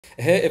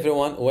Hey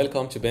everyone,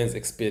 welcome to Ben's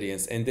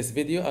Experience. In this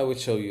video, I will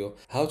show you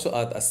how to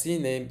add a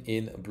CNAME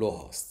in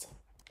Bluehost.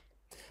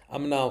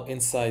 I'm now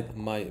inside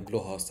my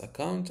Bluehost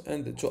account,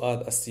 and to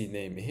add a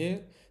CNAME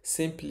here,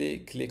 simply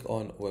click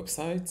on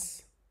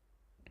Websites.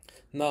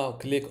 Now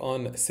click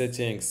on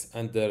Settings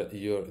under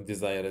your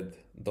desired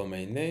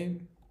domain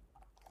name.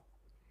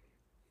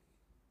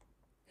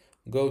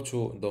 Go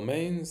to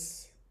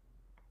Domains,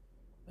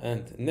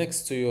 and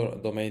next to your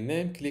domain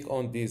name, click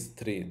on these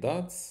three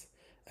dots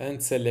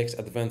and select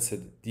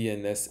Advanced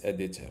DNS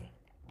Editor.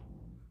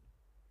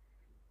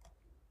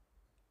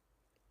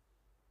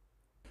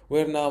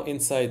 We're now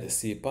inside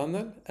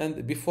CPanel,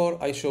 and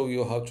before I show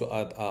you how to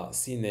add a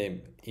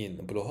CNAME in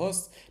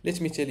Bluehost,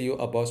 let me tell you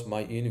about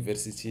my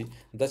university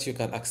that you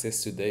can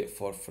access today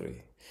for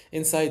free.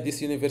 Inside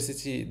this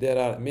university, there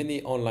are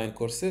many online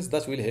courses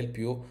that will help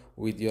you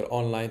with your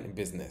online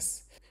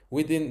business.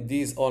 Within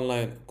these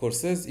online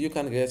courses, you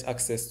can get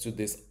access to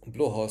this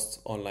Bluehost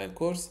online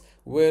course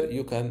where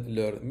you can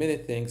learn many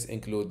things,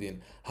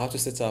 including how to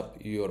set up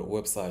your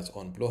website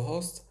on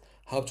Bluehost,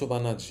 how to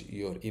manage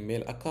your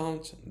email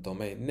account,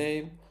 domain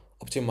name,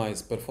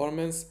 optimize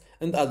performance,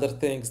 and other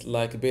things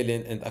like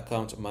billing and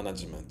account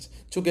management.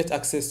 To get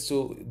access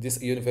to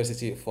this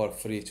university for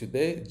free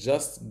today,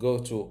 just go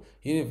to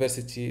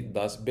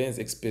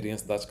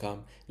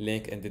university.bensexperience.com,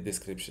 link in the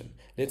description.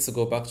 Let's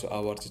go back to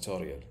our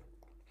tutorial.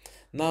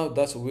 Now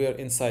that we're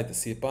inside the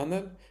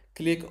cPanel,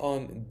 click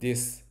on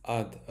this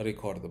Add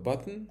Record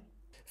button.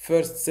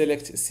 First,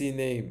 select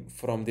CNAME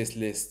from this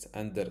list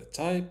under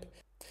Type.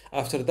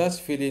 After that,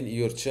 fill in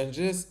your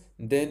changes,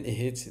 then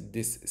hit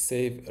this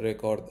Save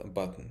Record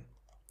button.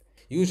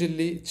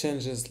 Usually,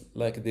 changes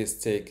like this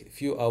take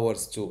few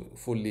hours to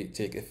fully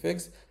take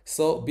effect,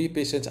 so be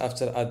patient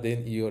after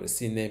adding your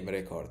CNAME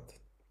record.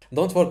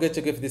 Don't forget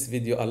to give this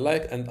video a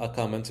like and a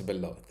comment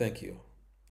below. Thank you.